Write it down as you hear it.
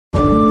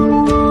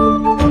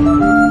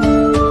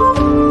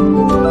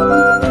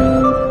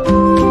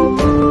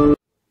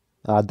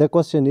The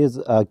question is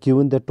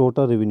given the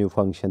total revenue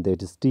function,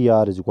 that is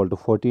TR is equal to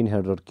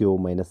 1400Q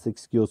minus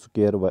 6Q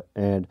square,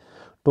 and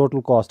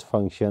total cost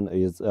function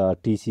is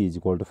TC is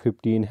equal to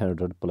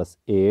 1500 plus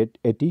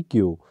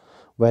 80Q,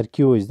 where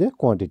Q is the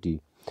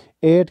quantity.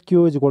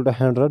 8Q is equal to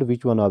 100.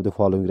 Which one of the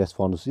following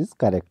response is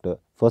correct?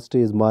 First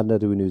is marginal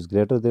revenue is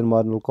greater than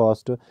marginal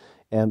cost.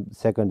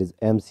 Second is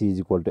MC is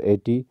equal to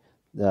 80.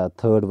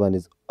 Third one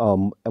is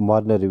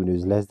marginal revenue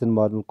is less than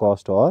marginal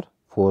cost, or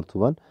fourth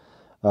one,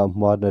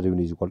 marginal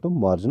revenue is equal to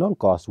marginal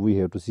cost. We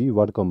have to see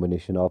what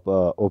combination of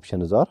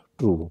options are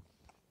true.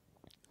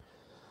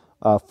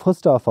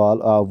 First of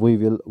all,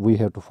 we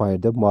have to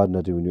find the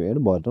marginal revenue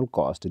and marginal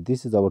cost.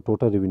 This is our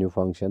total revenue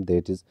function.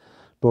 That is,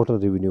 total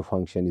revenue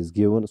function is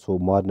given. So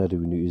marginal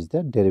revenue is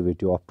the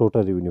derivative of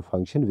total revenue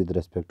function with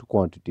respect to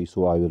quantity.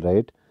 So I will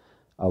write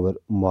our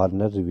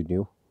marginal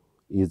revenue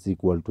is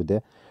equal to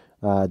the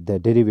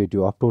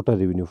derivative of total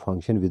revenue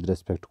function with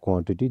respect to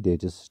quantity.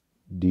 That is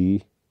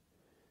dTR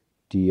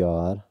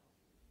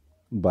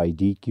by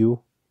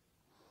dQ.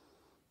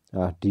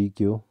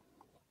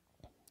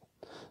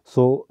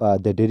 So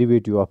the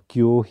derivative of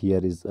Q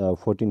here is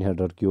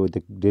 1400 Q.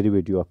 The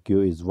derivative of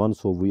Q is 1.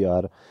 So we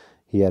are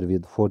here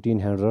with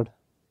 1400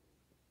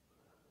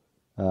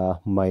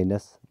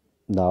 minus,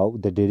 now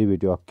the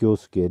derivative of Q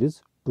square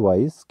is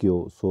twice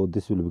Q. So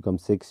this will become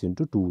 6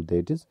 into 2,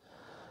 that is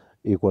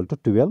equal to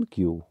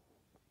 12Q.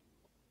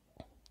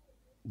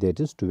 That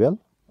is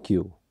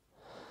 12Q.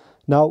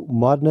 Now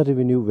marginal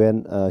revenue,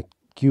 when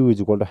Q is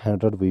equal to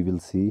 100, we will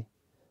see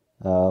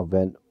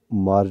when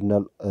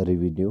marginal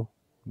revenue,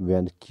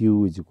 when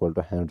Q is equal to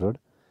 100,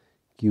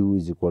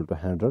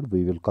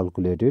 we will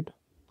calculate it.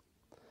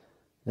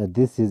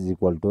 This is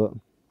equal to,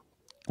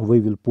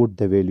 we will put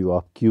the value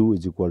of Q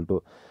is equal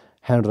to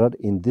 100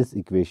 in this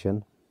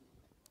equation.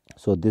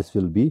 So this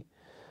will be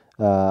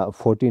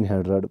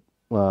 1400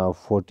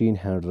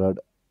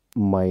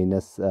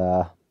 minus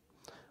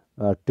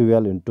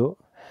 12 into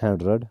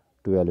 100.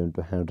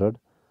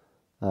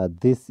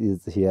 This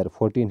is here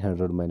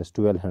 1400 minus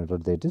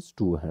 1200, that is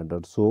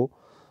 200. So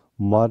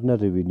marginal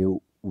revenue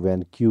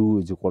when Q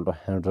is equal to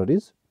 100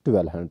 is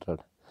 1200.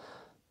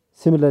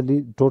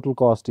 Similarly, total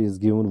cost is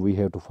given. We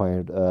have to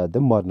find the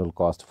marginal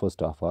cost.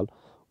 First of all,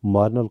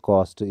 marginal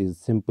cost is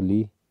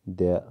simply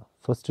the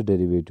first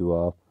derivative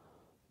of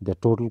the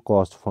total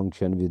cost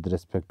function with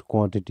respect to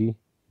quantity,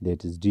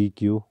 that is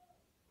dQ.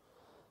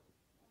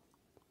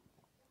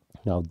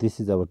 Now this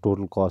is our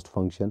total cost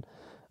function.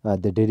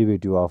 The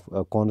derivative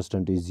of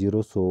constant is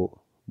 0, so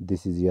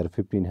this is here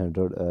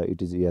 1500,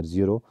 it is here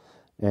 0,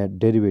 and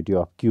derivative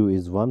of Q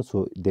is 1,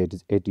 so that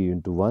is 80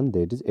 into 1,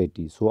 that is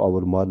 80. So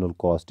our marginal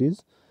cost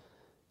is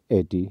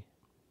 80.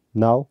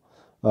 Now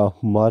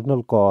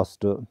marginal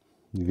cost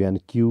when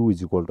Q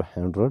is equal to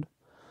 100,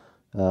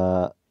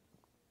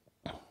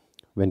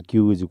 when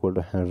Q is equal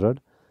to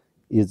 100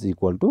 is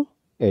equal to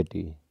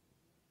 80.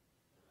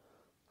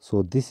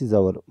 So this is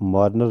our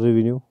marginal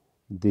revenue,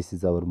 this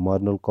is our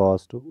marginal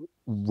cost.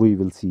 We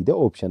will see the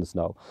options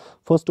now.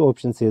 First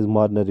option says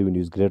marginal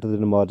revenue is greater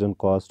than marginal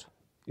cost.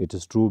 It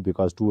is true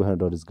because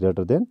 200 is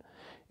greater than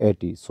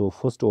 80. So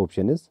first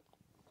option is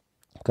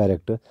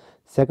correct.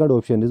 Second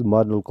option is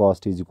marginal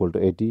cost is equal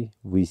to 80.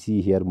 We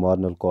see here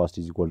marginal cost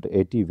is equal to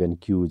 80 when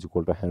Q is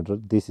equal to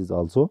 100. This is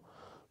also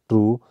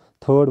true.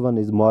 Third one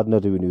is marginal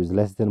revenue is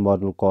less than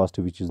marginal cost,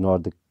 which is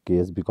not the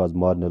case because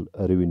marginal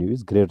revenue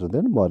is greater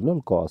than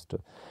marginal cost.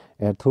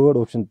 And third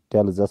option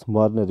tells us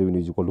marginal revenue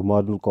is equal to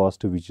marginal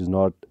cost, which is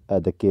not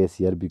the case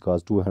here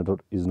because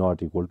 200 is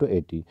not equal to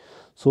 80.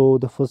 So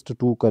the first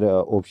two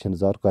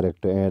options are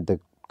correct, and the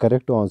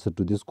correct answer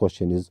to this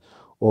question is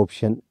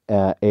option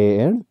A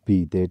and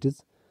B. That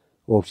is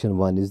option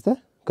 1 is the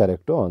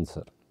correct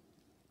answer.